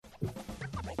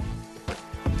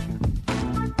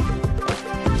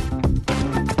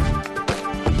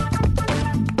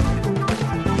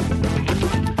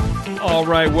All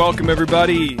right, welcome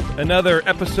everybody. Another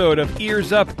episode of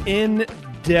Ears Up in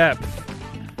Depth.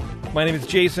 My name is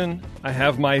Jason. I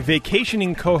have my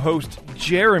vacationing co-host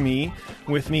Jeremy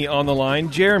with me on the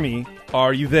line. Jeremy,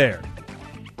 are you there?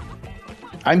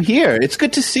 I'm here. It's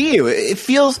good to see you. It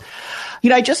feels,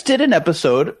 I just did an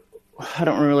episode. I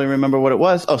don't really remember what it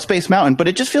was. Oh, Space Mountain. But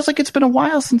it just feels like it's been a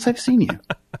while since I've seen you.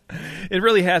 It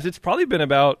really has. It's probably been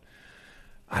about,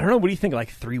 I don't know, what do you think,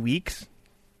 like 3 weeks?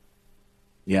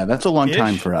 Yeah, that's a long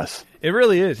time for us. It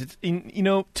really is. It's,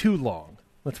 too long.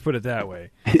 Let's put it that way.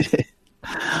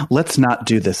 Let's not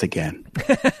do this again.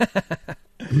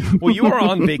 Well, you were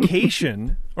on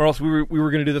vacation, or else we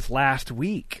were going to do this last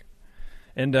week.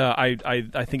 And I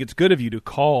think it's good of you to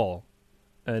call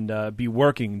and be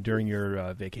working during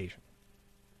your vacation.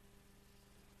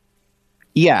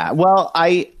 Yeah, well,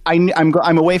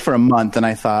 I'm away for a month, and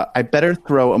I thought I better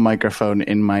throw a microphone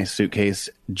in my suitcase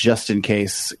just in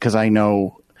case, because I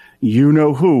know you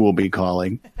know who will be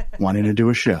calling, wanting to do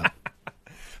a show.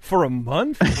 For a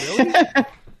month? Really?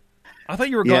 I thought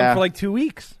you were gone for like 2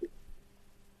 weeks.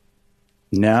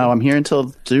 No, I'm here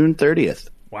until June 30th.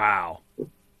 Wow.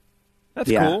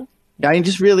 That's cool. I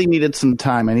just really needed some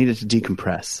time. I needed to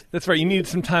decompress. That's right. You needed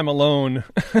some time alone.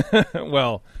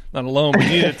 Well, not alone, but you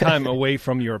needed time away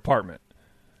from your apartment.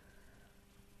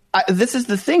 This is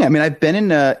the thing. I mean, I've been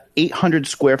in a 800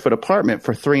 square foot apartment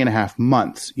for 3.5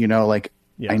 months.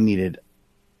 I needed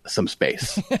some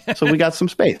space. So we got some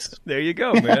space. There you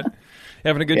go, man.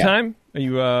 Having a good time? Are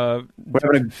you we're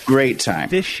having a great time.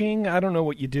 Fishing? I don't know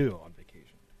what you do on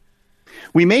vacation.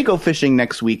 We may go fishing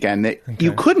next weekend. Okay.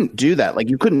 You couldn't do that.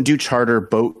 Like, you couldn't do charter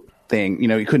boat thing.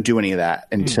 You couldn't do any of that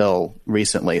until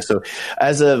recently. So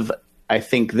as of, I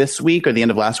think, this week or the end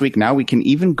of last week, now we can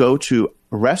even go to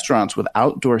restaurants with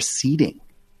outdoor seating.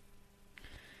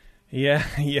 Yeah.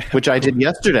 Which I did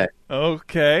yesterday.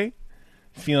 Okay.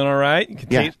 Feeling all right?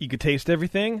 You could taste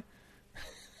everything?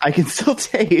 I can still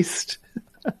taste.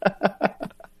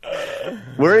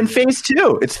 We're in phase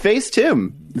 2. It's phase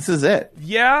 2. This is it.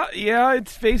 Yeah,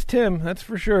 it's phase Tim. That's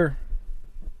for sure.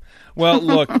 Well,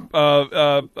 look,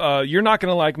 you're not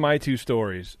going to like my 2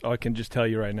 stories. I can just tell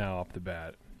you right now off the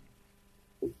bat.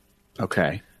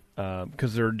 Okay.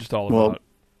 Because they're just all about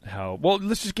how... Well,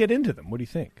 let's just get into them. What do you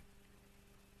think?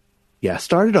 Yeah,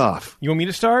 start it off. You want me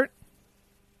to start?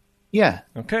 Yeah.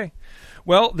 Okay.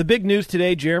 Well, the big news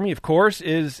today, Jeremy, of course,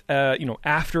 is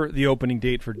after the opening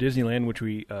date for Disneyland,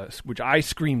 which I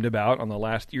screamed about on the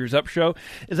last Ears Up show,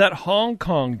 is that Hong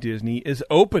Kong Disney is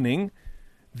opening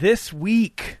this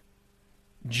week,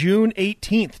 June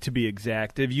 18th to be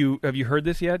exact. Have you heard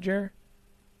this yet, Jer?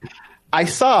 I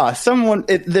saw someone.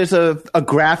 There's a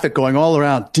graphic going all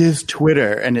around Diz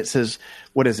Twitter, and it says,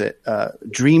 "What is it?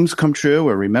 Dreams come true,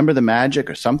 or remember the magic,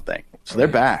 or something." So they're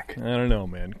back. I don't know,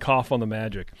 man. Cough on the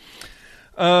magic.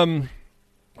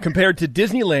 Compared to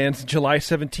Disneyland's July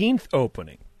 17th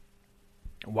opening.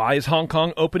 Why is Hong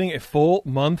Kong opening a full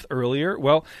month earlier?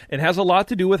 Well, it has a lot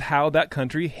to do with how that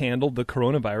country handled the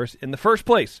coronavirus in the first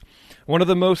place. One of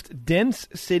the most dense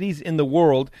cities in the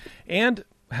world and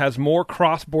has more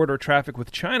cross-border traffic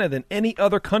with China than any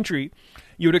other country.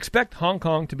 You would expect Hong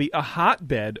Kong to be a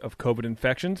hotbed of COVID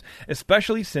infections,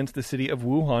 especially since the city of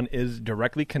Wuhan is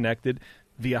directly connected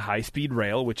via high-speed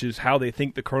rail, which is how they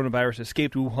think the coronavirus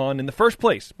escaped Wuhan in the first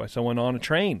place, by someone on a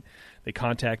train. They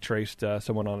contact traced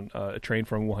someone on a train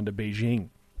from Wuhan to Beijing,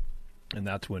 and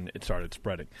that's when it started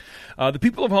spreading. The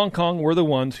people of Hong Kong were the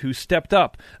ones who stepped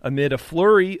up amid a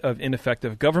flurry of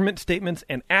ineffective government statements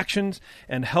and actions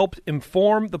and helped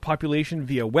inform the population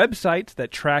via websites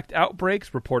that tracked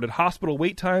outbreaks, reported hospital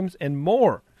wait times, and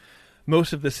more.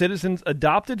 Most of the citizens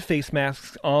adopted face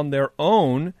masks on their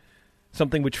own,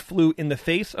 something which flew in the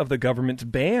face of the government's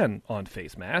ban on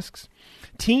face masks.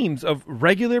 Teams of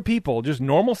regular people, just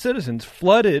normal citizens,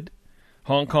 flooded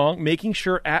Hong Kong, making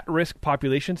sure at-risk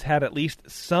populations had at least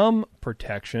some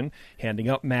protection, handing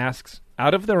out masks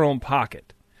out of their own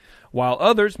pocket, while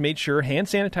others made sure hand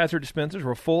sanitizer dispensers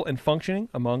were full and functioning,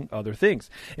 among other things.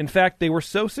 In fact, they were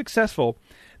so successful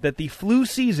that the flu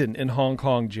season in Hong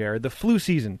Kong, Jared, the flu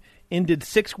season, ended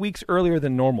 6 weeks earlier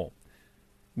than normal,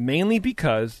 mainly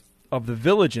because of the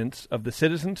vigilance of the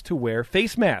citizens to wear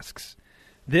face masks.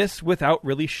 This without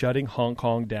really shutting Hong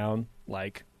Kong down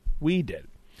like we did.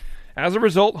 As a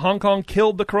result, Hong Kong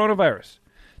killed the coronavirus.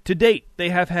 To date, they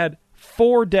have had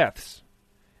 4 deaths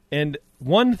and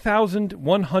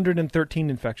 1,113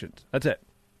 infections. That's it.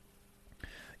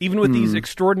 Even with these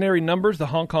extraordinary numbers, the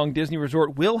Hong Kong Disney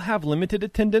Resort will have limited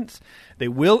attendance. They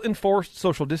will enforce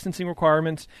social distancing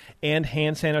requirements, and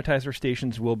hand sanitizer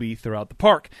stations will be throughout the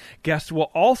park. Guests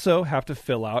will also have to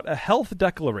fill out a health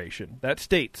declaration that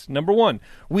states, number 1,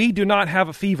 we do not have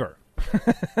a fever.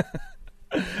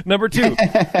 Number 2,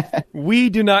 we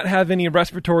do not have any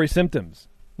respiratory symptoms.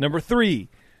 Number 3,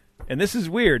 and this is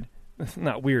weird, it's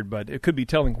not weird, but it could be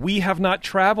telling, we have not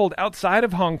traveled outside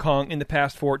of Hong Kong in the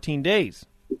past 14 days.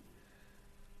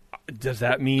 Does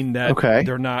that mean that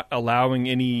they're not allowing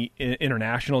any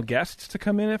international guests to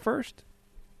come in at first?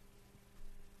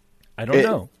 I don't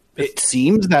know. It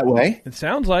seems that way. It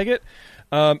sounds like it.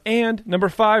 And number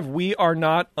 5, we are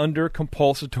not under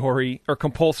compulsory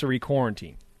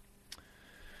quarantine.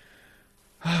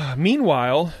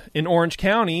 Meanwhile, in Orange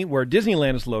County, where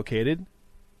Disneyland is located,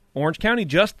 Orange County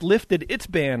just lifted its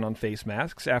ban on face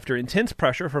masks after intense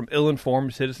pressure from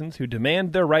ill-informed citizens who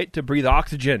demand their right to breathe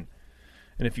oxygen.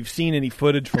 And if you've seen any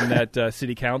footage from that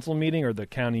city council meeting or the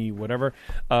county whatever,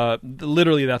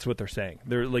 literally that's what they're saying.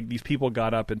 They're like, these people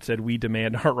got up and said, we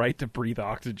demand our right to breathe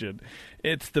oxygen.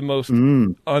 It's the most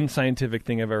unscientific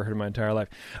thing I've ever heard in my entire life.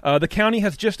 The county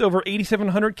has just over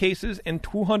 8,700 cases and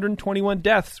 221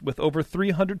 deaths, with over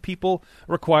 300 people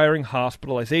requiring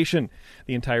hospitalization.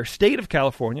 The entire state of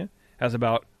California has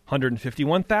about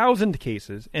 151,000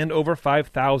 cases and over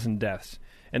 5,000 deaths.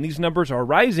 And these numbers are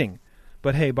rising.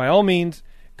 But hey, by all means,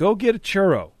 go get a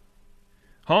churro.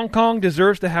 Hong Kong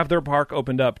deserves to have their park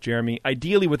opened up, Jeremy,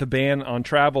 ideally with a ban on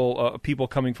travel people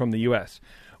coming from the U.S.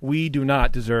 We do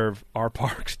not deserve our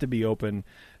parks to be open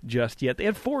just yet. They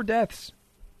had 4 deaths.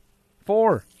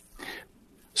 4.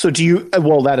 So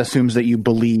that assumes that you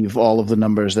believe all of the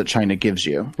numbers that China gives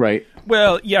you, right?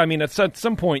 Well, yeah, I mean, at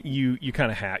some point you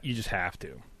kind of you just have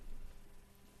to.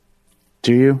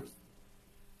 Do you?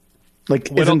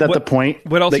 Like, isn't that the point?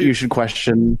 What else that you should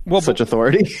question such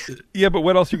authority? Yeah, but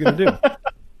what else are you going to do?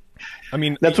 I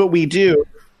mean, that's what we do.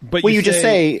 But you just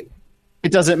say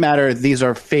it doesn't matter. These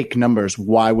are fake numbers.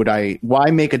 Why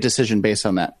make a decision based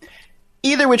on that?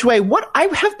 Either which way, what I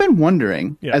have been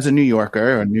wondering as a New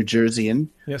Yorker or New Jerseyan,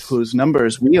 whose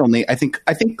numbers I think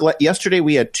yesterday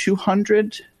we had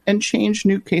 200 and change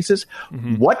new cases.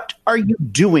 Mm-hmm. What are you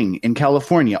doing in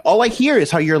California? All I hear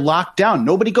is how you're locked down.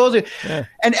 Nobody goes there. Yeah.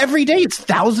 And every day it's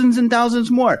thousands and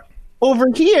thousands more. Over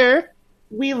here,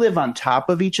 we live on top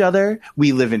of each other.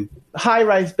 We live in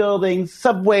high-rise buildings,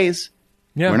 subways.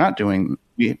 Yeah. We're not doing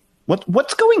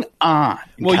what's going on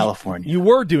in California? You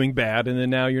were doing bad, and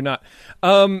then now you're not.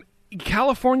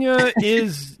 California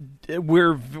is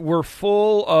we're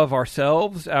full of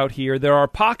ourselves out here. There are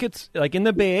pockets like in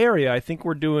the Bay Area. I think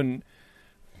we're doing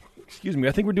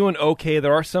okay.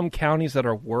 There are some counties that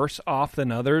are worse off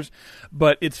than others,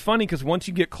 but it's funny because once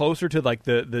you get closer to like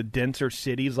the denser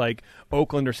cities like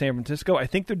Oakland or San Francisco, I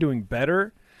think they're doing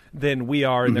better than we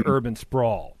are in the urban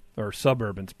sprawl or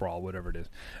suburban sprawl, whatever it is.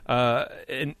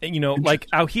 And like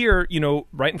out here,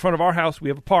 right in front of our house, we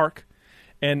have a park.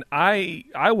 And I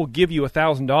will give you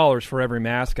 $1,000 for every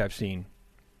mask I've seen.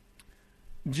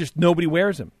 Just nobody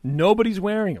wears them. Nobody's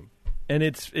wearing them, and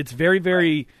it's very,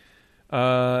 very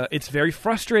it's very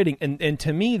frustrating. And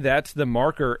to me, that's the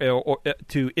marker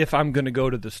to if I'm going to go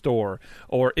to the store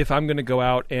or if I'm going to go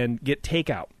out and get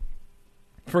takeout,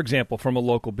 for example, from a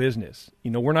local business.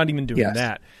 We're not even doing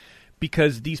that.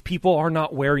 Because these people are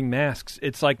not wearing masks.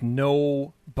 It's like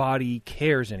nobody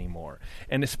cares anymore.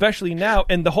 And especially now,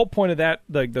 and the whole point of that,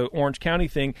 like the Orange County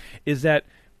thing, is that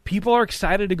people are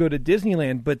excited to go to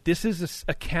Disneyland, but this is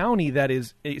a county that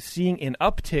is seeing an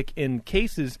uptick in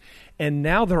cases, and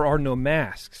now there are no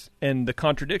masks. And the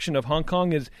contradiction of Hong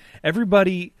Kong is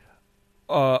everybody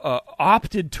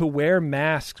opted to wear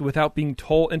masks without being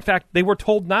told. In fact, they were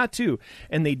told not to,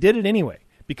 and they did it anyway.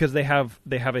 Because they have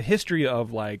a history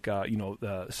of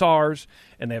the SARS,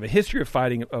 and they have a history of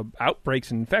fighting outbreaks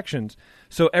and infections.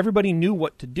 So everybody knew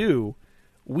what to do.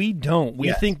 We don't.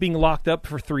 We think being locked up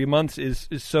for 3 months is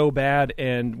so bad,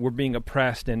 and we're being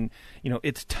oppressed, and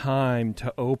it's time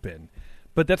to open.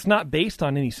 But that's not based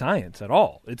on any science at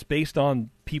all. It's based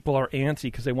on people are antsy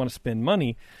because they want to spend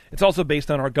money. It's also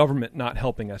based on our government not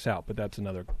helping us out. But that's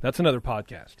another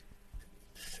podcast.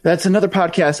 That's another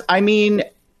podcast. I mean.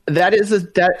 That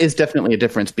is definitely a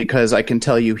difference because I can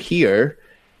tell you here,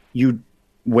 you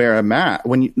wear a mask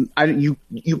when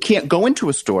you can't go into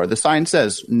a store. The sign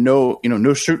says no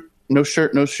shirt,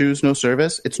 no shoes, no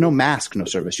service. It's no mask, no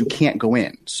service. You can't go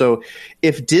in. So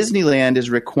if Disneyland is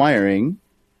requiring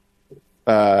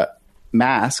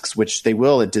masks, which they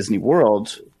will at Disney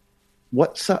World,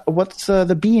 what's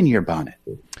the bee in your bonnet?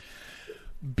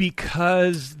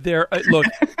 Because look,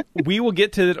 we will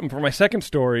get to it for my second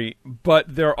story, but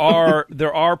there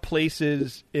are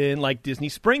places in like Disney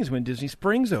Springs. When Disney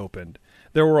Springs opened,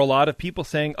 there were a lot of people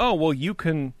saying, "Oh, well, you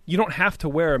don't have to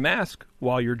wear a mask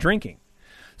while you're drinking.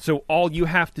 So all you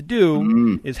have to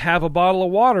do is have a bottle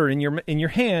of water in your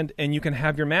hand, and you can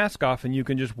have your mask off, and you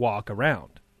can just walk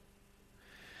around."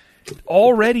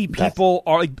 Already, people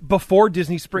are before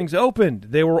Disney Springs opened,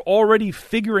 they were already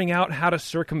figuring out how to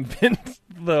circumvent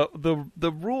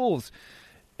the rules,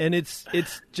 and it's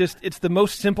the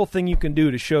most simple thing you can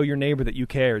do to show your neighbor that you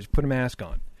care is put a mask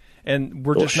on, and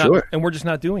we're just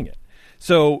not doing it.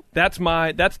 So that's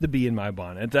the bee in my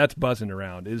bonnet. That's buzzing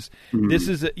around.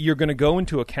 You're going to go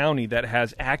into a county that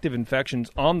has active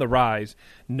infections on the rise.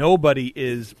 Nobody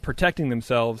is protecting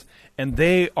themselves, and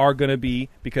they are going to be,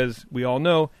 because we all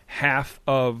know half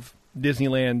of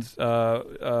Disneyland's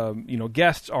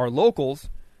guests are locals.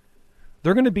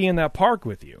 They're going to be in that park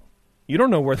with you. You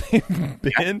don't know where they've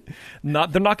been.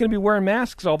 They're not going to be wearing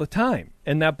masks all the time,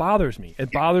 and that bothers me.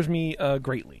 It bothers me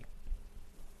greatly.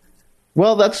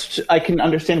 Well, I can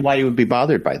understand why you would be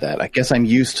bothered by that. I guess I'm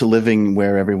used to living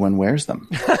where everyone wears them.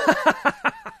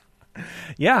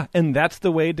 Yeah, and that's the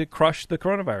way to crush the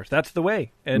coronavirus. That's the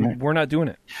way, and we're not doing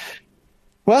it.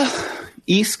 Well,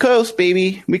 East Coast,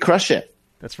 baby. We crush it.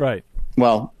 That's right.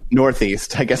 Well,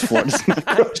 Northeast. I guess Florida's not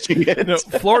crushing it. No,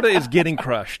 Florida is getting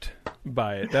crushed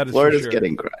by it. That is Florida's for sure.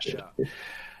 getting crushed. Yeah.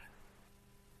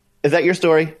 Is that your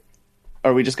story?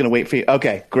 Or are we just going to wait for you?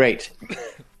 Okay, great.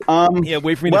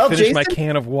 Wait for me to finish Jason, my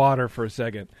can of water for a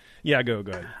second. Yeah, go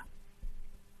ahead.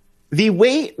 The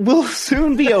wait will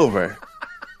soon be over.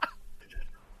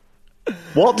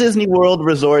 Walt Disney World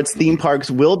Resorts theme parks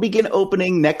will begin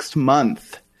opening next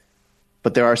month.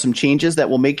 But there are some changes that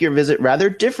will make your visit rather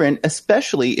different,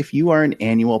 especially if you are an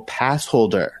annual pass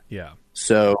holder. Yeah.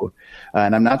 So,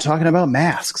 and I'm not talking about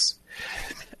masks.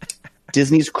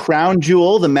 Disney's Crown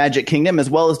Jewel, the Magic Kingdom, as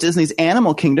well as Disney's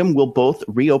Animal Kingdom will both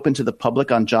reopen to the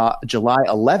public on July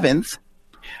 11th,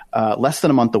 less than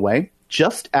a month away,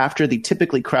 just after the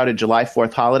typically crowded July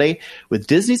 4th holiday, with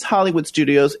Disney's Hollywood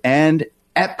Studios and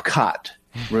Epcot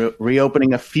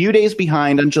reopening a few days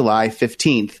behind on July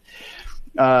 15th.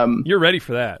 You're ready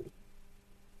for that.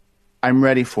 I'm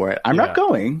ready for it. I'm not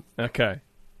going. Okay.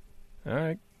 All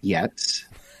right. Yet.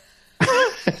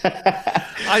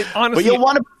 I honestly... But you'll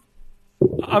want to...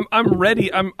 I'm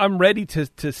ready. I'm ready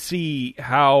to see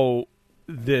how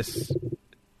this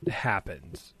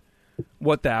happens,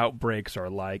 what the outbreaks are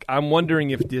like. I'm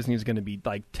wondering if Disney's going to be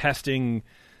like testing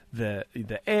the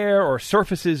air or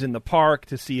surfaces in the park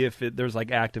to see if there's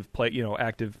like active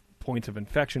points of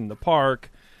infection in the park,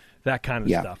 that kind of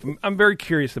stuff. I'm very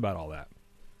curious about all that.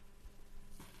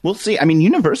 We'll see. I mean,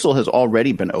 Universal has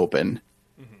already been open.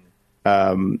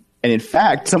 And in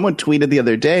fact, someone tweeted the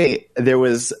other day, there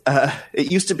was,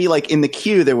 it used to be like in the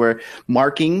queue, there were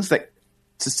markings to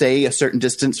say a certain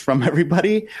distance from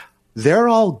everybody. They're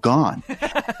all gone.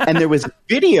 And there was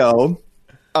video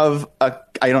of I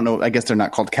don't know, I guess they're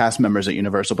not called cast members at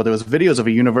Universal, but there was videos of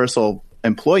a Universal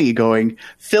employee going,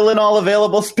 fill in all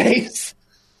available space.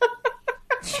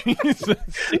 Jesus.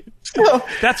 So,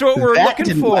 that's what we're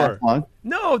looking for. Long.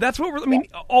 No, that's what I mean,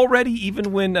 already,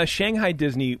 even when Shanghai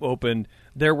Disney opened,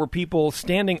 there were people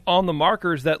standing on the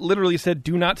markers that literally said,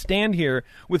 do not stand here,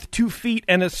 with 2 feet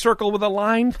and a circle with a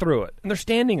line through it. And they're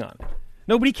standing on it.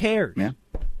 Nobody cares. Yeah.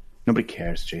 Nobody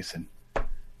cares, Jason.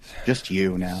 Just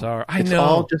you now. Sorry. I it's know.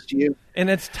 all just you. And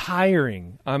it's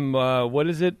tiring. I'm, what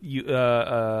is it?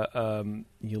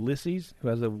 Ulysses, who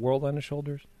has a world on his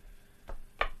shoulders?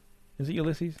 Is it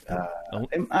Ulysses?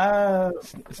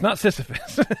 It's not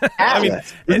Sisyphus. Atlas. I mean,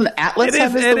 Isn't Atlas?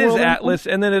 It is Atlas,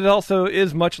 and then it also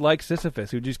is much like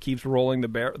Sisyphus, who just keeps rolling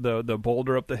the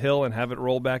boulder up the hill and have it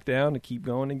roll back down and keep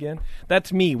going again.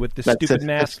 That's me with the stupid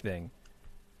mask thing.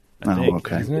 I think,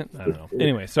 okay. Isn't it? I don't know.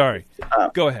 Anyway, sorry.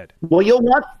 Go ahead. Well,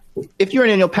 if you're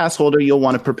an annual pass holder, you'll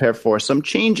want to prepare for some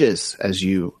changes, as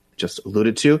you just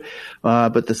alluded to,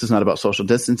 but this is not about social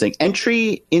distancing.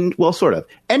 Entry into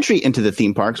the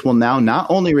theme parks will now not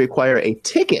only require a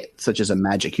ticket, such as a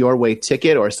Magic Your Way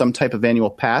ticket or some type of annual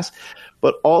pass,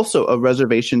 but also a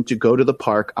reservation to go to the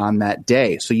park on that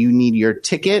day. So you need your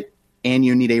ticket and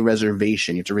you need a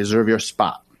reservation. You have to reserve your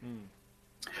spot.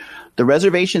 The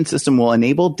reservation system will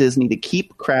enable Disney to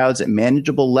keep crowds at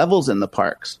manageable levels in the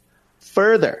parks.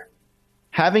 Further,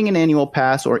 having an annual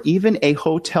pass or even a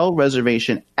hotel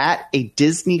reservation at a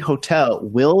Disney hotel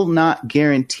will not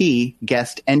guarantee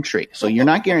guest entry. So you're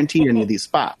not guaranteed any of these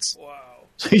spots. Wow.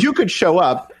 So you could show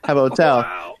up, have a hotel,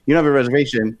 Wow. you don't have a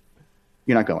reservation,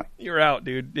 you're not going. You're out,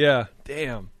 dude. Yeah.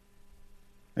 Damn.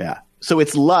 Yeah. So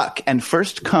it's luck and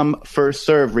first come, first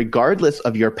serve, regardless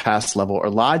of your pass level or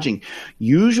lodging.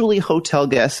 Usually hotel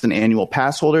guests and annual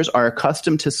pass holders are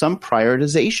accustomed to some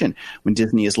prioritization when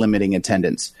Disney is limiting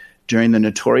attendance. During the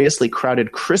notoriously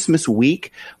crowded Christmas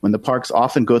week, when the parks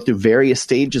often go through various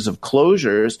stages of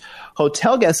closures,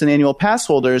 hotel guests and annual pass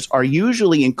holders are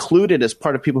usually included as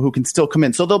part of people who can still come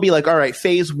in. So they'll be like, all right,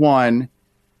 phase 1,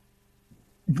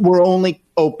 we're only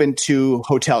open to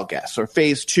hotel guests, or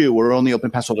phase 2, we're only open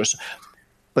pass holders.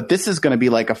 But this is going to be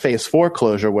like a phase 4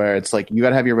 closure where it's like, you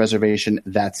got to have your reservation.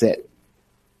 That's it.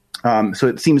 So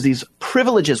it seems these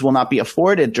privileges will not be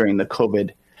afforded during the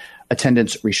COVID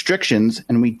attendance restrictions,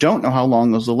 and we don't know how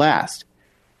long those will last.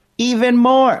 Even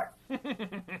more,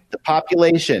 the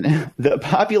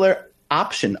popular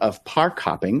option of park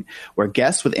hopping, where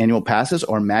guests with annual passes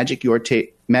or Magic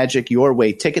Your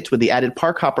Way tickets with the added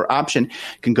park hopper option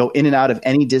can go in and out of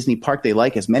any Disney park they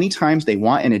like as many times they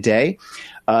want in a day.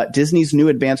 Disney's new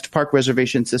advanced park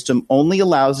reservation system only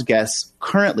allows guests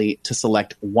currently to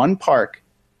select one park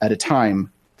at a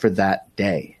time for that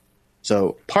day.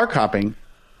 So park hopping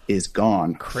is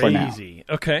gone for now. Crazy.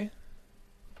 Okay.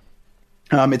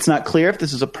 It's not clear if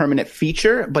this is a permanent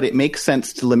feature, but it makes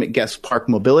sense to limit guest park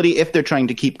mobility if they're trying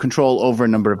to keep control over a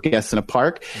number of guests in a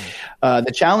park.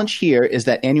 The challenge here is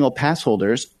that annual pass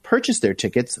holders purchase their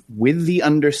tickets with the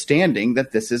understanding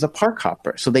that this is a park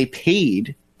hopper. So they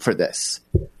paid for this.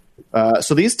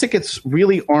 So these tickets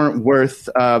really aren't worth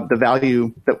the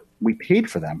value that we paid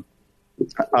for them.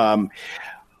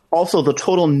 Also, the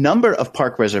total number of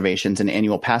park reservations an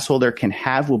annual pass holder can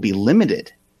have will be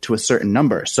limited to a certain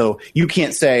number. So you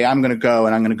can't say, I'm going to go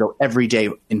and I'm going to go every day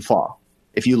in fall.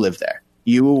 If you live there,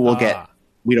 you will get,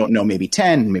 we don't know, maybe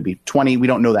 10, maybe 20. We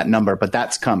don't know that number, but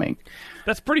that's coming.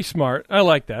 That's pretty smart. I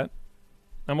like that.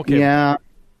 I'm okay. Yeah.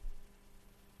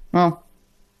 Well,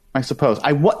 I suppose.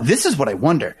 This is what I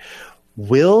wonder.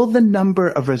 Will the number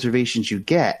of reservations you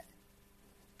get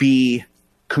be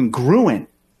congruent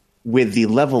with the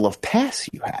level of pass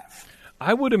you have?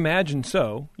 I would imagine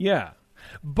so, yeah.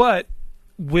 But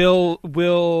will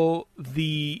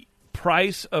the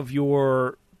price of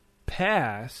your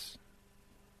pass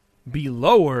be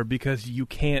lower because you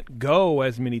can't go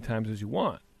as many times as you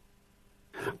want?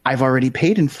 I've already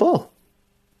paid in full.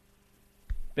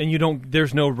 And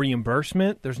there's no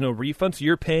reimbursement, there's no refund, so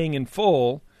you're paying in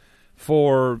full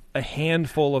for a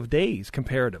handful of days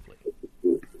comparatively.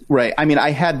 Right. I mean,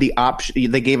 I had the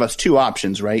option. They gave us two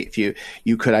options, right? If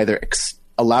you could either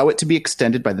allow it to be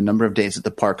extended by the number of days that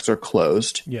the parks are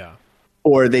closed, yeah,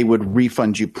 or they would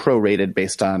refund you prorated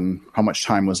based on how much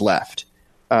time was left.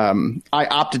 I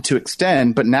opted to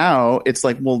extend, but now it's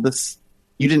like, well,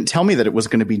 you didn't tell me that it was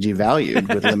going to be devalued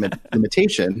with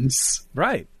limitations.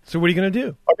 Right. So what are you going to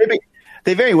do? Or maybe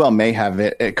they very well may have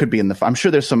it. It could be I'm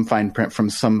sure there's some fine print from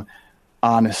some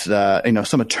honest,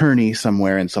 some attorney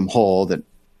somewhere in some hole that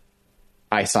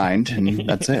I signed, and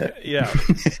that's it. Yeah.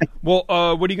 Well,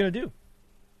 what are you going to do?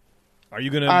 Are you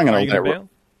going to bail?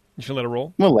 You should let it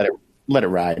roll? We'll let it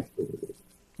ride.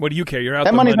 What do you care? You're out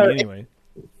there money anyway.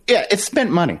 Yeah, it's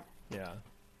spent money.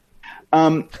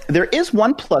 Yeah. There is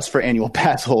one plus for annual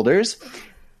pass holders.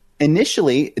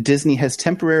 Initially, Disney has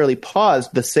temporarily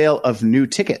paused the sale of new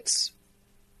tickets.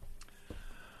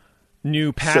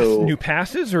 New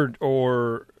passes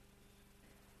or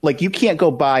like, you can't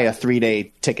go buy a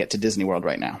 3-day ticket to Disney World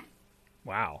right now.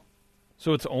 Wow.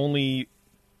 So it's only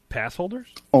pass holders?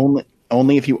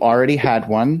 Only if you already had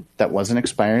one that wasn't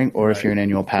expiring, or if you're an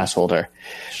annual pass holder.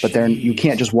 But then you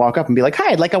can't just walk up and be like,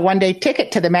 hi, I'd like a 1-day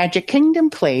ticket to the Magic Kingdom,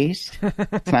 please.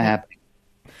 It's not happening.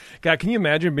 God, can you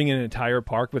imagine being in an entire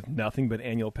park with nothing but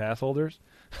annual pass holders?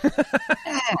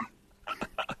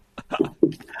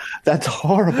 That's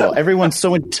horrible. Everyone's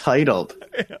so entitled.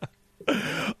 Yeah.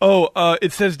 Oh,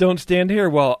 it says don't stand here.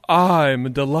 Well, I'm a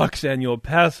deluxe annual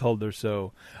pass holder,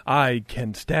 so I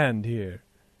can stand here.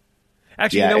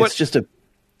 Actually, yeah, you know what? It's just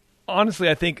honestly,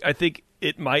 I think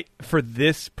it might, for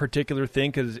this particular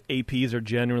thing, because APs are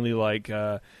generally like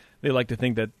they like to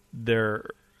think that they're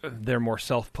more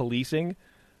self-policing.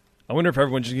 I wonder if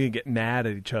everyone's just going to get mad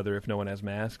at each other if no one has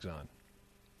masks on.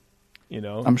 You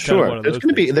know, I'm sure there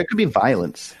could be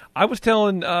violence. I was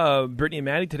telling Brittany and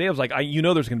Maddie today, I was like,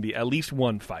 there's going to be at least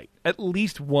one fight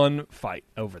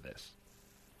over this.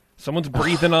 Someone's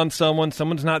breathing on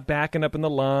someone's not backing up in the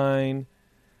line,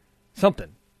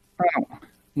 something. I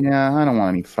don't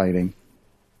want any fighting.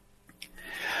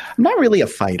 I'm not really a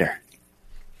fighter.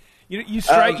 You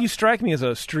strike me as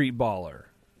a street baller.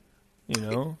 You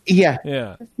know?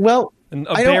 Yeah. Well, and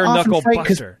a bare knuckle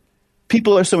buster.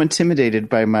 People are so intimidated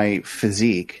by my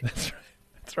physique. That's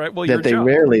right. Well, that they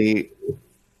rarely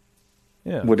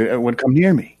would come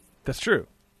near me. That's true.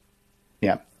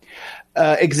 Yeah.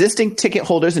 Existing ticket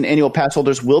holders and annual pass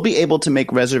holders will be able to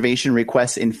make reservation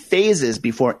requests in phases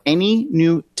before any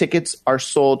new tickets are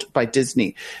sold by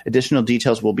Disney. Additional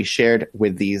details will be shared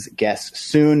with these guests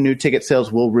soon. New ticket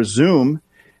sales will resume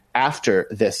after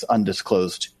this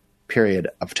undisclosed period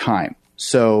of time.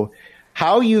 So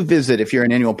how you visit if you're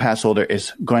an annual pass holder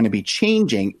is going to be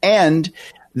changing. And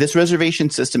this reservation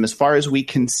system, as far as we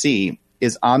can see,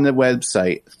 is on the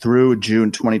website through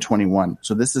June 2021.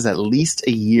 So this is at least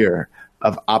a year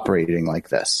of operating like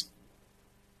this.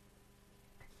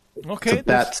 Okay, so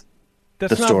that's the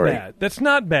not story. Bad. That's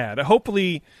not bad.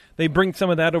 Hopefully they bring some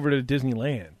of that over to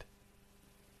Disneyland.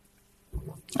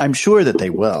 I'm sure that they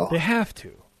will. They have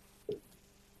to.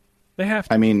 They have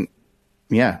to. I mean,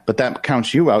 yeah, but that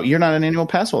counts you out. You're not an annual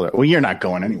pass holder. Well, you're not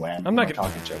going anywhere. I'm not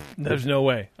talking to you. There's no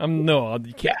way.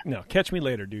 You can't. No, catch me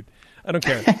later, dude. I don't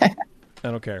care. I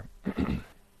don't care.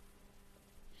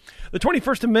 The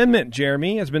 21st Amendment,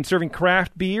 Jeremy, has been serving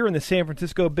craft beer in the San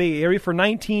Francisco Bay Area for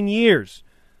 19 years.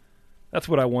 That's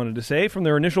what I wanted to say. From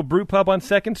their initial brew pub on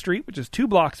 2nd Street, which is 2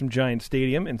 blocks from Giant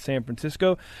Stadium in San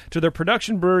Francisco, to their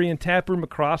production brewery and tap room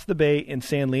across the bay in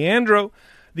San Leandro,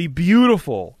 the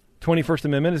beautiful 21st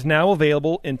Amendment is now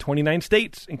available in 29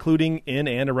 states, including in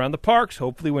and around the parks,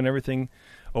 hopefully when everything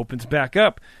opens back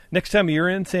up. Next time you're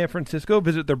in San Francisco,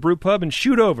 visit their brew pub and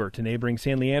shoot over to neighboring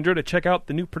San Leandro to check out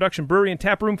the new production brewery and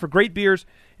tap room for great beers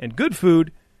and good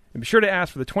food. And be sure to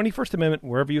ask for the 21st Amendment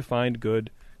wherever you find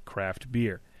good craft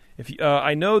beer.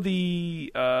 I know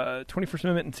the 21st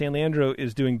Amendment in San Leandro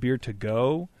is doing beer to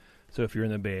go. So if you're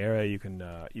in the Bay Area, you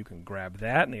can grab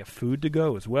that, and they have food to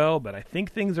go as well. But I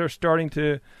think things are starting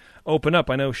to open up.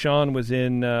 I know Sean was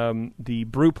in the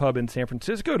brew pub in San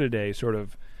Francisco today, sort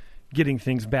of getting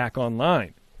things back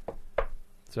online.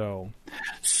 So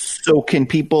can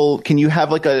you have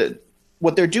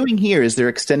what they're doing here is they're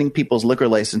extending people's liquor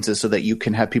licenses so that you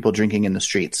can have people drinking in the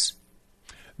streets.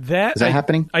 Is that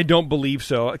happening? I don't believe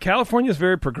so. California is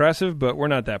very progressive, but we're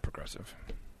not that progressive.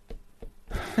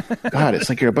 God, it's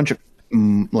like you're a bunch of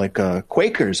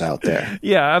Quakers out there.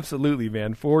 Yeah, absolutely,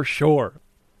 man, for sure.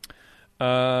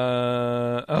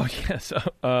 Yes,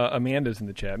 Amanda's in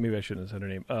the chat. Maybe I shouldn't have said her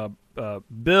name.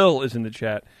 Bill is in the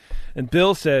chat, and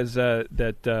Bill says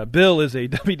that Bill is a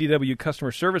WDW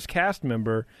customer service cast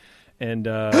member, and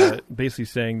basically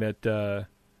saying that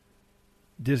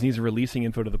Disney's releasing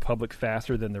info to the public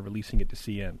faster than they're releasing it to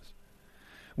CMs,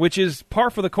 which is par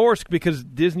for the course because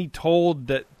Disney told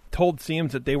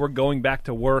CMs that they were going back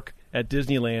to work at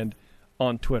Disneyland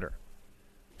on Twitter.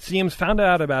 CMs found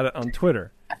out about it on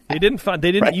Twitter. They didn't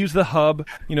Right. use the hub,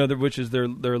 which is their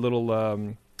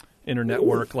little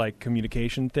internetwork like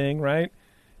communication thing, right?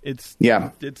 They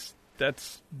found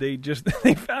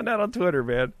out on Twitter,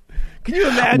 man. Can you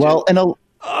imagine? Well,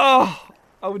 I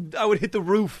would hit the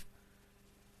roof.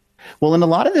 Well, and a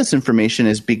lot of this information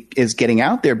is getting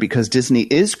out there because Disney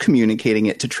is communicating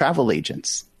it to travel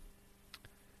agents.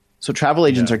 So travel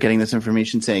agents are getting this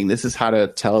information saying this is how to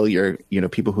tell your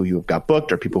people who you have got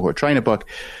booked or people who are trying to book,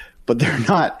 but they're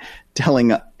not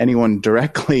telling anyone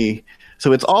directly.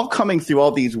 So it's all coming through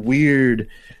all these weird,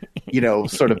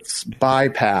 sort of spy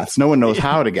paths. No one knows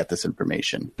how to get this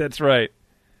information. That's right.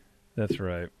 That's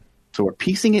right. So we're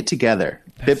piecing it together.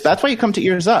 That's why you come to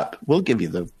Ears Up. We'll give you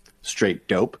the straight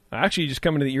dope. Actually, you just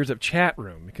come into the Ears Up chat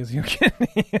room because you can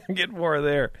get more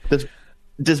there.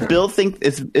 Does Bill think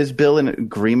is Bill in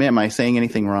agreement? Am I saying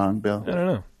anything wrong, Bill? I don't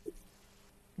know.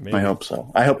 Maybe. I hope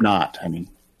so. I hope not. I mean,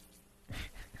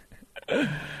 all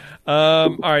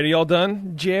right. Are y'all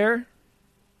done, Jer?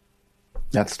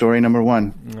 That's story number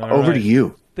 1. All Over right. to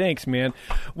you. Thanks, man.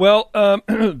 Well,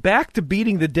 back to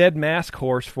beating the dead mask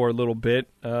horse for a little bit,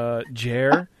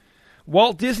 Jer.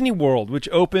 Walt Disney World, which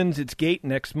opens its gates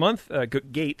next month,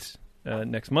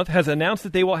 has announced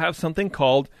that they will have something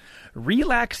called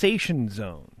relaxation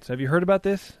zones. Have you heard about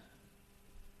this?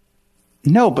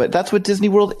 No, but that's what Disney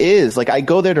World is. Like, I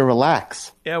go there to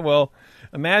relax. Yeah, well,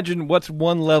 imagine what's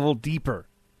one level deeper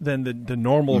than the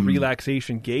normal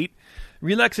relaxation gate.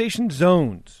 Relaxation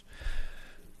zones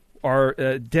are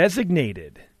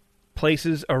designated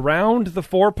places around the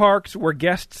 4 parks where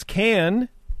guests can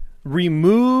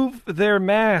remove their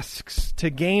masks to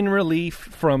gain relief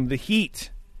from the heat.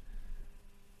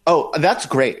 Oh, that's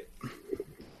great.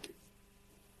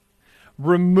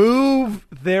 Remove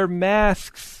their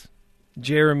masks,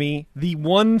 Jeremy. The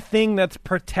one thing that's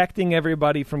protecting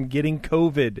everybody from getting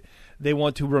COVID. They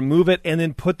want to remove it and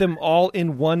then put them all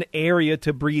in one area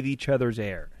to breathe each other's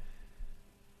air.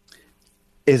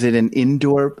 Is it an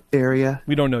indoor area?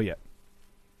 We don't know yet.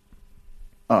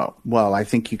 Oh, well, I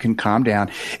think you can calm down.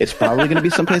 It's probably going to be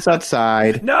someplace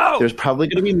outside. No! There's probably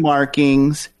going to be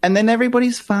markings, and then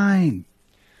everybody's fine.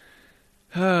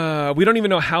 We don't even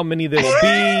know how many there will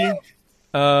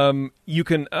be. You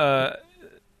can...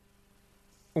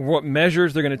 what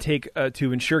measures they're going to take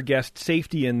to ensure guest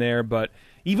safety in there, but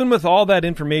even with all that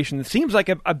information, it seems like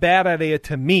a bad idea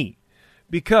to me.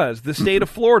 Because the state of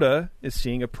Florida is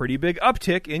seeing a pretty big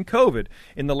uptick in COVID.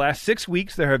 In the last 6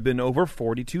 weeks, there have been over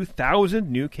 42,000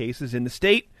 new cases in the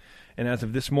state. And as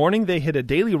of this morning, they hit a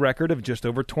daily record of just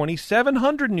over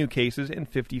 2,700 new cases and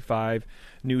 55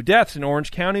 new deaths. In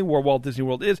Orange County, where Walt Disney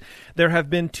World is, there have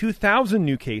been 2,000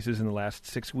 new cases in the last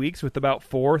 6 weeks, with about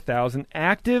 4,000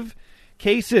 active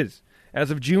cases. As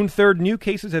of June 3rd, new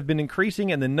cases have been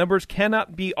increasing, and the numbers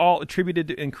cannot be all attributed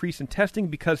to increase in testing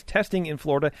because testing in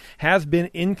Florida has been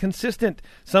inconsistent,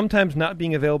 sometimes not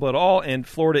being available at all, and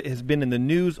Florida has been in the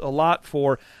news a lot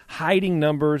for hiding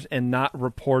numbers and not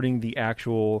reporting the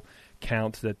actual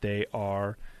counts that they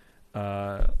are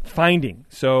finding.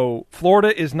 So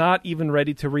Florida is not even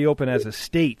ready to reopen as a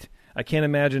state. I can't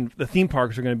imagine the theme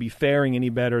parks are going to be faring any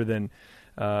better than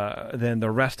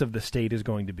the rest of the state is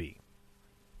going to be.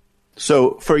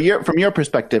 So from your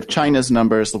perspective, China's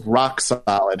numbers rock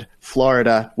solid.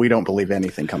 Florida, we don't believe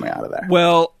anything coming out of there.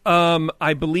 Well,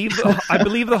 I believe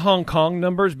the Hong Kong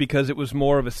numbers because it was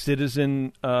more of a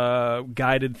citizen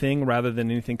guided thing rather than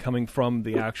anything coming from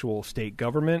the actual state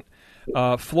government.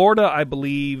 Florida, I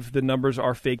believe the numbers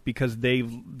are fake because they've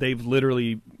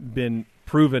literally been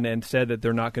proven and said that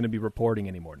they're not going to be reporting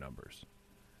any more numbers.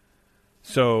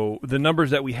 So the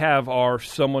numbers that we have are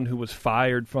someone who was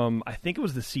fired from, I think it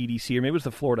was the CDC or maybe it was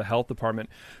the Florida Health Department,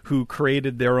 who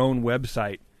created their own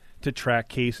website to track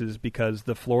cases because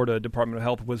the Florida Department of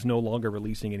Health was no longer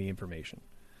releasing any information.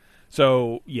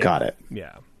 So, yeah. Got it.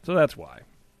 Yeah. So that's why.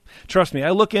 Trust me,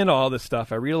 I look into all this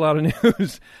stuff. I read a lot of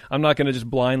news. I'm not going to just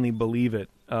blindly believe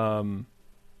it. I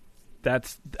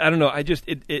don't know.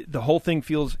 The whole thing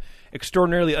feels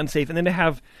extraordinarily unsafe. And then to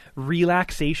have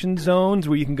relaxation zones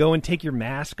where you can go and take your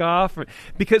mask off,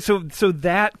 because so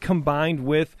that combined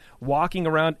with walking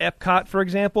around Epcot, for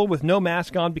example, with no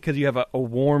mask on because you have a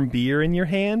warm beer in your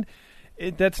hand,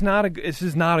 this is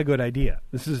not a good idea.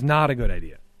 This is not a good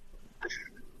idea.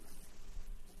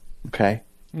 Okay.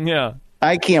 Yeah.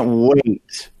 I can't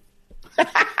wait.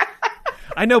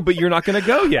 I know, but you're not going to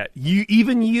go yet.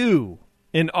 You.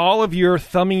 In all of your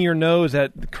thumbing your nose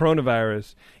at the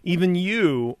coronavirus, even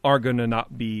you are going to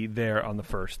not be there on the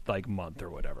first month or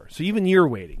whatever. So even you're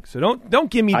waiting. So don't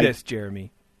give me this,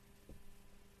 Jeremy.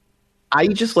 I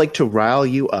just like to rile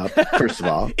you up. First of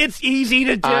all, it's easy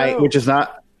to do. Which is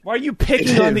not. Why are you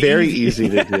picking on the very easy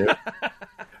to do?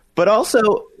 But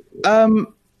also,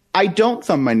 I don't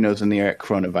thumb my nose in the air at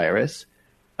coronavirus.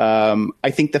 I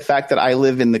think the fact that I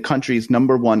live in the country's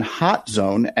 #1 hot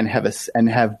zone and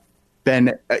have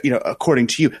been, according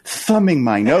to you, thumbing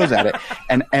my nose at it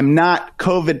and am not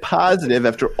COVID positive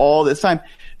after all this time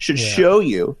should show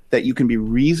you that you can be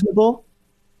reasonable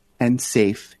and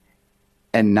safe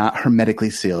and not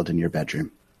hermetically sealed in your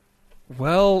bedroom.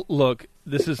 Well, look,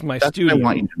 this is my That's studio. what I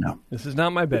want you to know. This is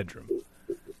not my bedroom.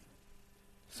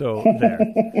 So there.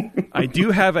 I do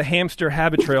have a hamster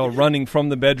habit trail running from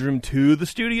the bedroom to the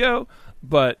studio,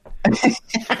 but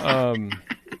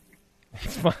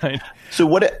it's fine. So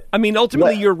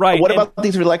ultimately, you're right. What about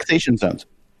these relaxation zones?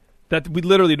 That we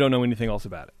literally don't know anything else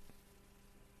about it.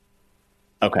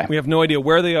 Okay. We have no idea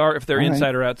where they are, if they're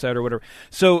inside or outside or whatever.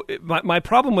 So my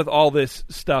problem with all this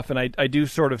stuff, and I do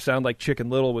sort of sound like Chicken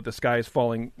Little with the sky is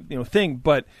falling thing,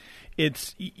 but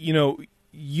it's,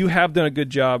 you have done a good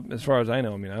job as far as I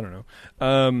know. I mean, I don't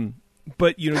know.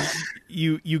 But,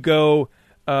 you go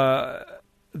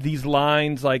these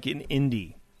lines like in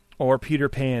Indy or Peter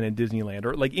Pan in Disneyland,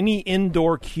 or like any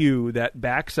indoor queue that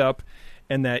backs up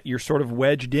and that you're sort of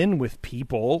wedged in with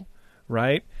people,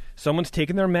 right? Someone's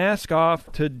taking their mask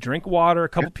off to drink water. A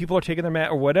couple people are taking their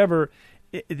mask or whatever.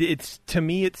 It's to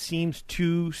me, it seems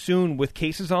too soon with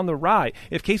cases on the rise.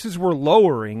 If cases were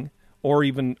lowering or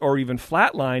even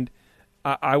flatlined,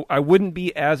 I wouldn't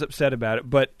be as upset about it.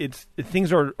 But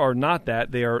things are not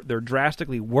that. They're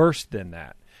drastically worse than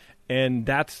that, and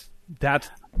that's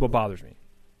what bothers me.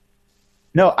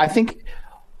 No, I think,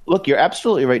 look, you're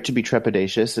absolutely right to be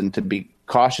trepidatious and to be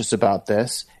cautious about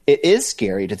this. It is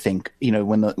scary to think,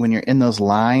 when you're in those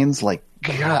lines, like,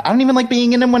 God, I don't even like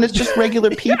being in them when it's just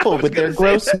regular people with their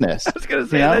grossness. I was going to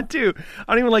say that too.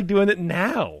 I don't even like doing it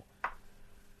now.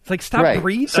 It's like, stop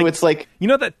breathing. So it's like,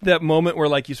 that moment where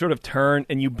you sort of turn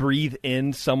and you breathe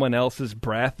in someone else's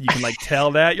breath. You can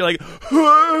tell that. You're like,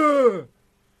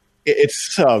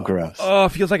 It's so gross. Oh, it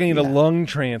feels like I need a lung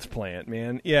transplant,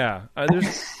 man. Yeah, I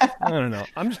don't know.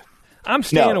 I'm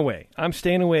staying away. I'm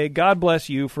staying away. God bless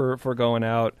you for going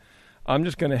out. I'm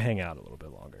just going to hang out a little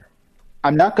bit longer.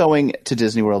 I'm not going to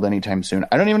Disney World anytime soon.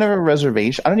 I don't even have a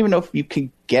reservation. I don't even know if you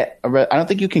can get I don't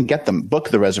think you can book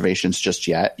the reservations just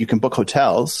yet. You can book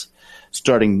hotels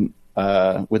starting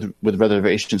with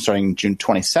reservations starting June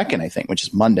 22nd, I think, which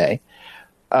is Monday.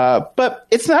 But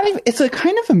it's not even, it's a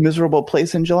kind of a miserable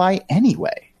place in July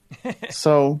anyway.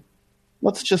 So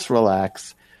let's just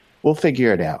relax. We'll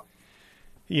figure it out.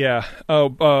 Yeah.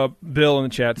 Oh, Bill in the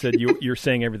chat said you're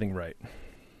saying everything right.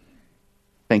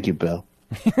 Thank you, Bill.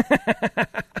 I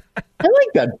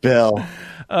like that, Bill.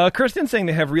 Kirsten's saying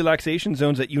they have relaxation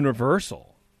zones at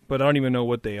Universal, but I don't even know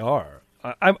what they are.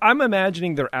 I'm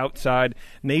imagining they're outside.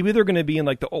 Maybe they're going to be in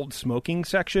like the old smoking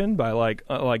section by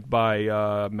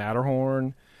by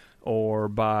Matterhorn or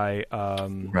by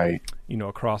right,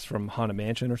 across from Haunted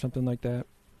Mansion or something like that.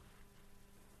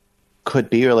 Could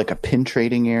be, or like a pin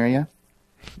trading area.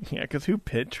 Yeah, because who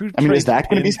is that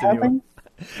going to be happening?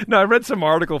 No, I read some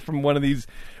article from one of these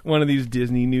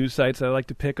Disney news sites that I like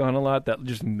to pick on a lot that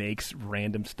just makes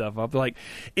random stuff up. They're like,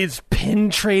 is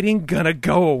pin trading gonna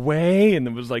go away? And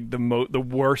it was like the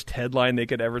worst headline they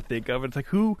could ever think of. It's like,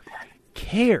 who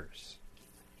cares?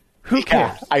 Who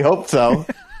cares? I hope so.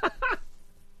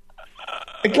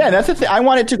 Again, that's the thing. I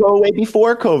want it to go away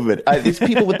before COVID. These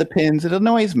people with the pins, it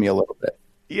annoys me a little bit.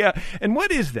 Yeah, and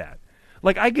what is that?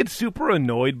 Like, I get super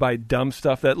annoyed by dumb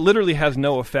stuff that literally has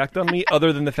no effect on me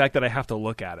other than the fact that I have to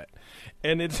look at it.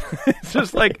 And it's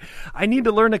just like, I need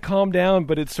to learn to calm down,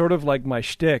 but it's sort of like my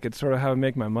shtick. It's sort of how I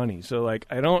make my money. So, like,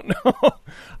 I don't know.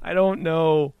 I don't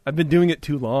know. I've been doing it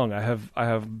too long. I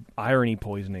have irony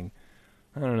poisoning.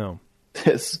 I don't know.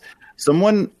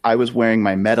 I was wearing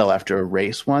my medal after a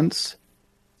race once,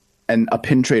 and a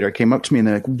pin trader came up to me and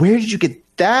they're like, where did you get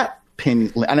that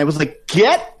pin? And I was like,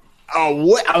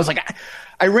 what? I was like,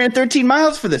 I ran 13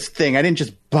 miles for this thing. I didn't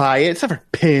just buy it. It's not for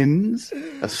pins.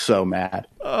 I was so mad.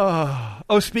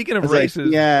 Oh, speaking of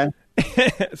races. Like, yeah.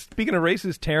 Speaking of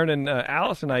races, Taryn and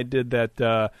Alice and I did that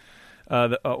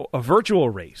a virtual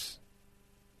race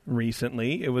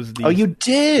recently. It was you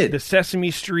did? The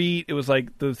Sesame Street. It was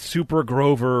like the Super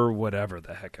Grover, whatever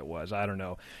the heck it was. I don't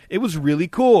know. It was really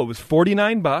cool. It was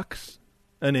 $49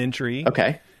 an entry.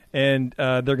 Okay. And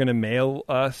they're going to mail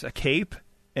us a cape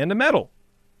and a medal.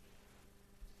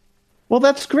 Well,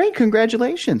 that's great.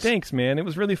 Congratulations. Thanks, man. It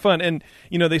was really fun. And,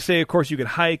 they say, of course, you could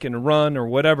hike and run or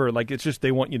whatever. Like, it's just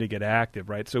they want you to get active,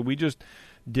 right? So we just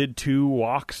did 2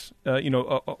 walks,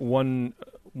 one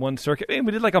circuit. And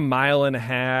we did like 1.5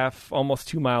 miles, almost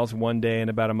 2 miles one day and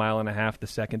about 1.5 miles the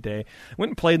second day.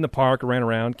 Went and played in the park, ran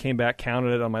around, came back,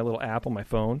 counted it on my little app on my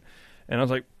phone. And I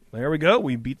was like, there we go.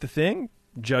 We beat the thing.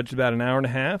 Judged about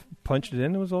 1.5 hours, punched it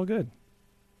in. It was all good.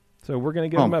 So we're going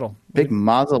to get a medal. Big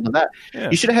mazel to that. Yeah.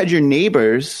 You should have had your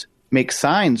neighbors make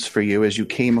signs for you as you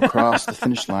came across the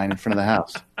finish line in front of the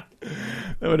house.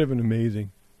 That would have been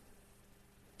amazing.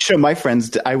 Sure, my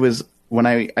friends, I was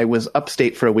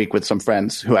upstate for a week with some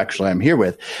friends who actually I'm here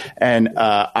with, and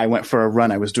I went for a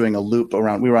run. I was doing a loop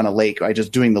around. We were on a lake. I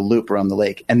just doing the loop around the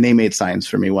lake, and they made signs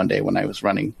for me one day when I was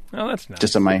running. Oh, that's nice.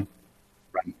 Just on my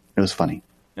run. It was funny.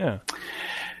 Yeah.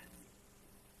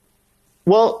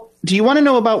 Well, do you want to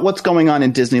know about what's going on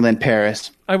in Disneyland Paris?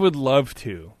 I would love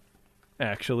to,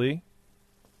 actually.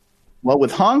 Well,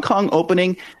 with Hong Kong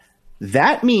opening,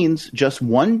 that means just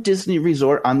one Disney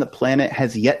resort on the planet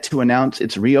has yet to announce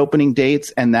its reopening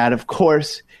dates, and that, of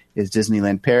course, is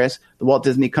Disneyland Paris. The Walt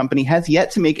Disney Company has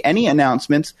yet to make any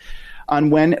announcements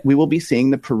on when we will be seeing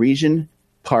the Parisian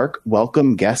park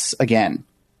welcome guests again.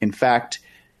 In fact,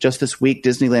 just this week,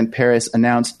 Disneyland Paris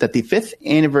announced that the 5th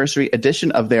anniversary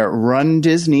edition of their Run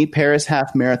Disney Paris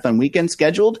Half Marathon weekend,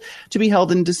 scheduled to be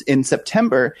held in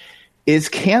September, is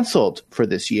canceled for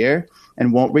this year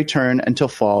and won't return until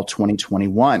fall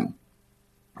 2021.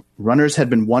 Runners had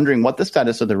been wondering what the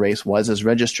status of the race was, as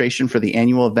registration for the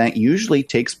annual event usually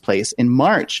takes place in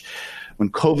March, when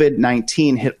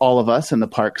COVID-19 hit all of us and the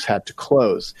parks had to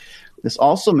close. This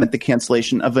also meant the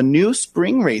cancellation of a new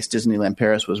spring race Disneyland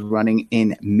Paris was running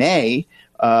in May.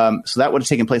 So that would have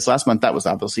taken place last month. That was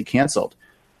obviously canceled.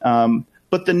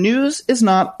 But the news is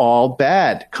not all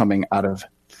bad coming out of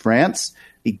France.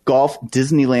 The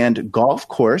Disneyland golf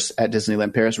course at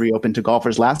Disneyland Paris reopened to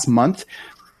golfers last month,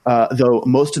 though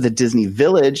most of the Disney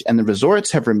Village and the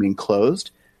resorts have remained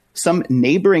closed. Some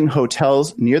neighboring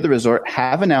hotels near the resort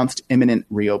have announced imminent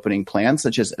reopening plans,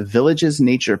 such as Villages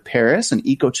Nature Paris, an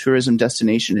ecotourism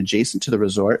destination adjacent to the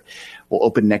resort, will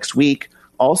open next week.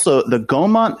 Also, the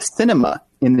Gaumont Cinema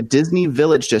in the Disney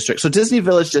Village District. So Disney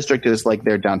Village District is like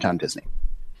their downtown Disney.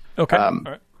 Okay. All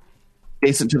right.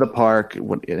 Adjacent to the park.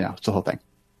 It's the whole thing.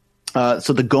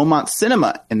 So the Gaumont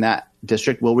Cinema in that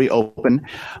district will reopen,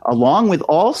 along with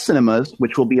all cinemas,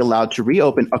 which will be allowed to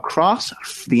reopen across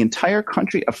the entire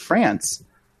country of France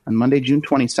on Monday, June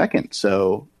 22nd.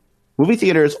 So movie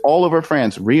theaters all over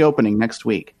France reopening next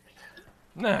week.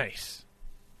 Nice.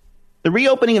 The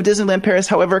reopening of Disneyland Paris,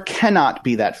 however, cannot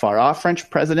be that far off. French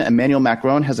President Emmanuel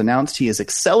Macron has announced he is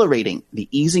accelerating the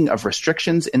easing of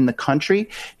restrictions in the country.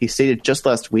 He stated just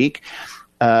last week,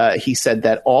 he said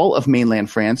that all of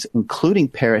mainland France, including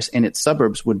Paris and its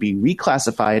suburbs, would be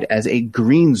reclassified as a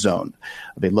green zone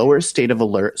of a lower state of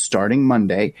alert starting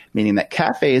Monday, meaning that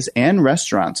cafes and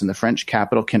restaurants in the French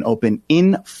capital can open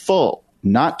in full,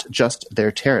 not just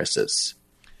their terraces.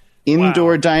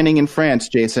 Indoor dining in France,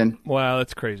 Jason. Wow,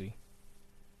 that's crazy.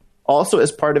 Also,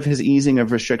 as part of his easing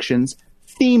of restrictions,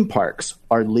 theme parks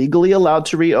are legally allowed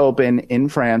to reopen in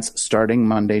France starting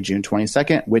Monday, June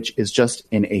 22nd, which is just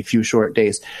in a few short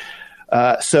days.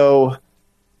 So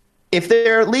if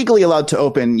they're legally allowed to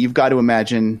open, you've got to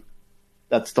imagine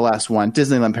that's the last one.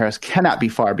 Disneyland Paris cannot be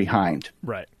far behind.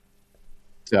 Right.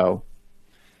 So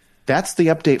that's the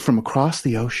update from across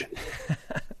the ocean.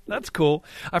 That's cool.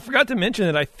 I forgot to mention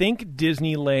that I think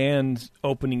Disneyland's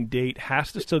opening date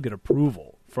has to still get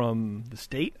approval from the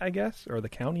state, I guess, or the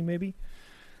county maybe.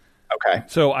 Okay.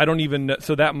 So I don't even.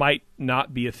 So that might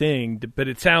not be a thing, but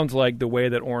it sounds like the way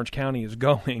that Orange County is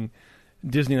going,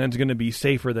 Disneyland's going to be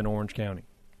safer than Orange County.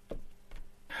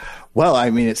 Well, I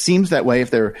mean, it seems that way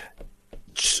if they're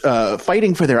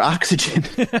fighting for their oxygen.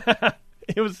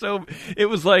 It was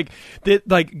like that.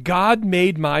 Like God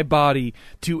made my body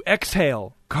to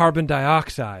exhale carbon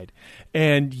dioxide,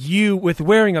 and you, with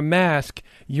wearing a mask,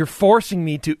 you're forcing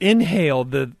me to inhale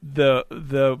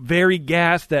the very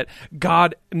gas that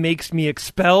God makes me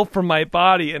expel from my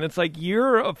body. And it's like,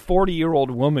 you're a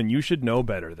 40-year-old woman. You should know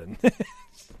better than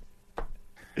this.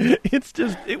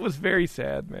 It was very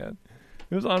sad, man.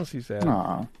 It was honestly sad.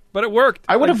 Aww. But it worked.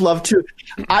 I would have loved to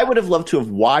have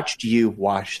watched you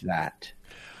wash that.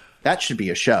 That should be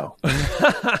a show.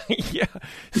 Yeah.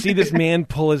 See this man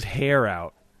pull his hair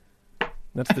out.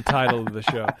 That's the title of the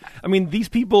show. I mean, these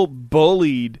people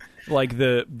bullied like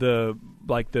the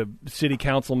city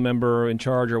council member in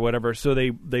charge or whatever, so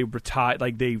they retired.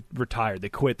 Like they retired. They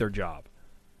quit their job.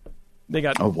 They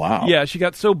got. Oh wow. Yeah, she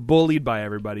got so bullied by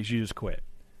everybody, she just quit.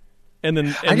 And then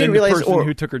the person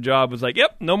who took her job was like,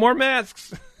 "Yep, no more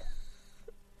masks."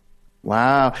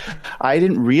 Wow. I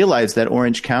didn't realize that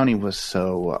Orange County was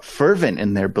so fervent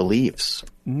in their beliefs.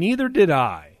 Neither did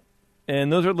I.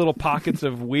 And those are little pockets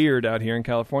of weird out here in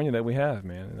California that we have,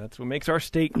 man. And that's what makes our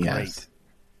state great.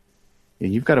 Yeah,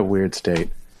 you've got a weird state.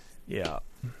 Yeah.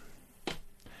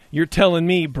 You're telling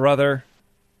me, brother.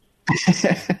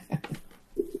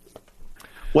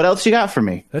 What else you got for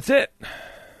me? That's it.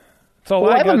 That's all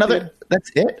I got.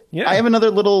 That's it? Yeah. I have a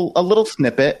little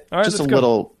snippet. All right, just a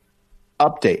little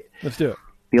update. Let's do it.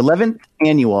 The 11th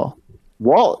annual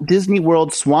Walt Disney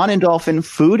World Swan and Dolphin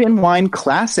Food and Wine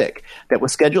Classic that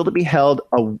was scheduled to be held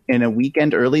in a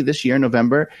weekend early this year,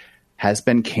 November, has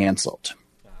been canceled.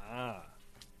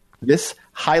 This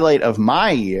highlight of my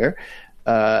year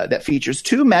that features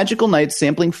 2 magical nights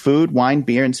sampling food, wine,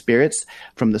 beer, and spirits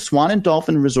from the Swan and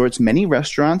Dolphin Resort's many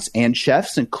restaurants and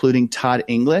chefs, including Todd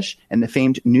English and the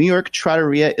famed New York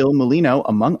Trattoria Il Mulino,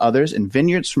 among others, and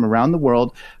vineyards from around the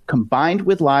world, combined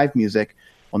with live music,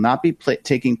 will not be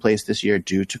taking place this year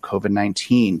due to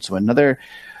COVID-19. So another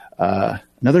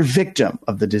victim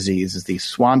of the disease is the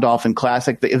Swan Dolphin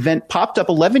Classic. The event popped up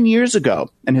 11 years ago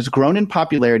and has grown in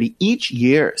popularity each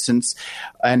year since,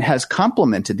 and has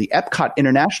complemented the Epcot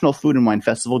International Food and Wine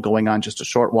Festival going on just a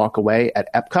short walk away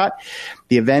at Epcot.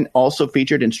 The event also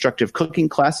featured instructive cooking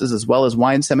classes as well as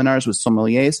wine seminars with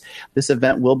sommeliers. This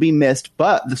event will be missed,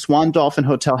 but the Swan Dolphin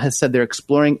Hotel has said they're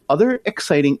exploring other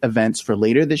exciting events for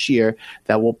later this year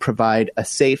that will provide a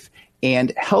safe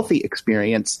and healthy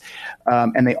experience.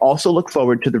 And they also look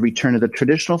forward to the return of the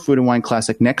traditional Food and Wine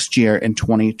Classic next year in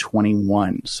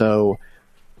 2021. So,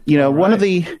 one of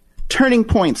the turning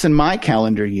points in my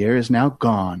calendar year is now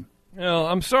gone. Well,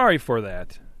 I'm sorry for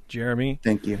that, Jeremy.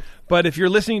 Thank you. But if you're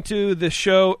listening to this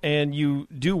show and you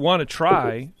do want to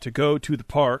try to go to the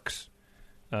parks,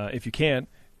 if you can,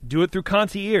 do it through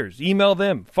concierge. Email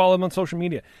them. Follow them on social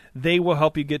media. They will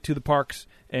help you get to the parks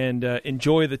and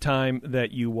enjoy the time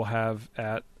that you will have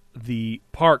at the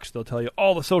parks. They'll tell you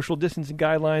all the social distancing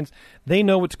guidelines. They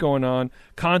know what's going on.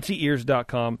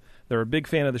 Concierge.com. They're a big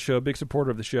fan of the show, big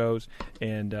supporter of the shows,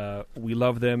 and we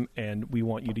love them, and we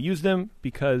want you to use them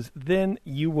because then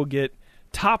you will get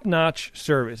top-notch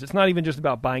service. It's not even just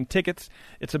about buying tickets.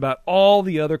 It's about all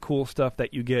the other cool stuff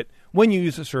that you get when you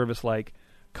use a service like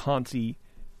Concierge.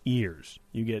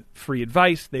 You get free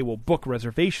advice. They will book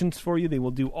reservations for you. They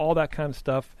will do all that kind of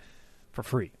stuff for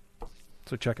free.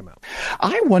 So check them out.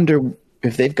 I wonder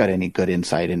if they've got any good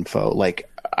inside info. Like,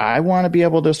 I want to be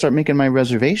able to start making my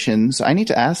reservations. I need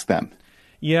to ask them.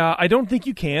 Yeah, I don't think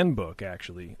you can book,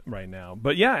 actually, right now.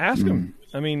 But, yeah, ask them.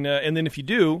 I mean, and then if you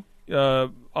do,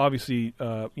 obviously,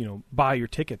 buy your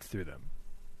tickets through them.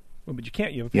 Well, but you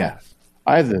can't. You have a pass.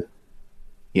 I have the...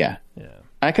 Yeah.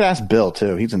 I could ask Bill,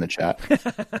 too. He's in the chat.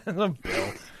 Bill.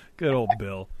 Good old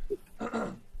Bill.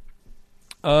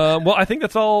 Well, I think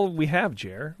that's all we have,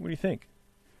 Jer. What do you think?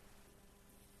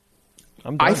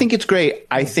 I think it's great.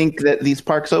 I think that these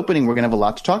parks opening, we're going to have a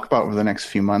lot to talk about over the next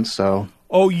few months. So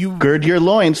gird your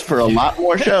loins for a lot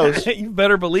more shows. You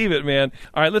better believe it, man.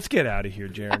 All right, let's get out of here,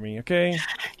 Jeremy, okay?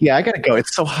 Yeah, I got to go.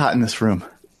 It's so hot in this room.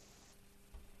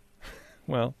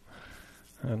 Well,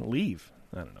 leave.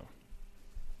 I don't know.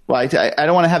 Well, I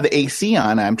don't want to have the AC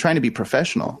on. I'm trying to be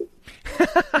professional.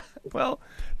 Well,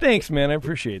 thanks, man. I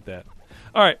appreciate that.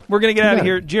 All right, we're going to get out of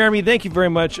here. Jeremy, thank you very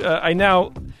much. I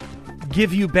now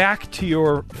give you back to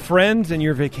your friends and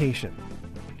your vacation.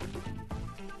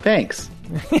 Thanks.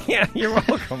 Yeah, you're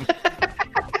welcome.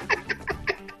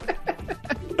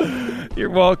 You're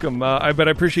welcome. But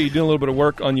I appreciate you doing a little bit of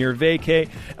work on your vacay.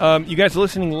 You guys are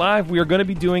listening live. We are going to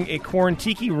be doing a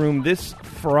Quarantiki room this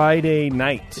Friday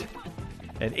night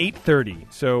at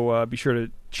 8:30. So be sure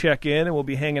to check in, and we'll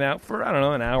be hanging out for, I don't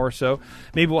know, an hour or so.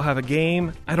 Maybe we'll have a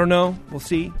game. I don't know. We'll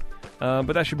see.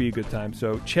 But that should be a good time.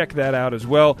 So check that out as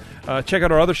well. Check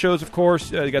out our other shows, of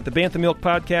course. You got the Bantha Milk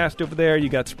podcast over there. You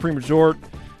got Supreme Resort.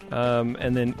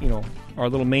 And then, our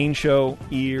little main show,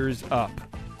 Ears Up.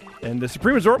 And the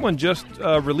Supreme Resort one just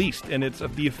released, and it's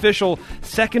the official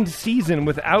second season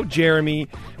without Jeremy,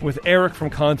 with Eric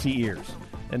from Concierge.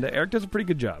 And Eric does a pretty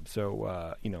good job.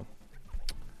 So,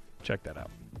 check that out.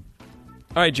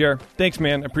 All right, Jer. Thanks,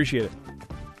 man. I appreciate it.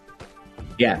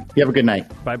 Yeah. You have a good night.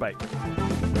 Bye-bye.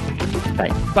 Bye.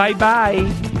 Bye-bye.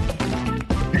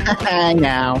 Bye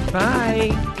now.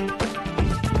 Bye.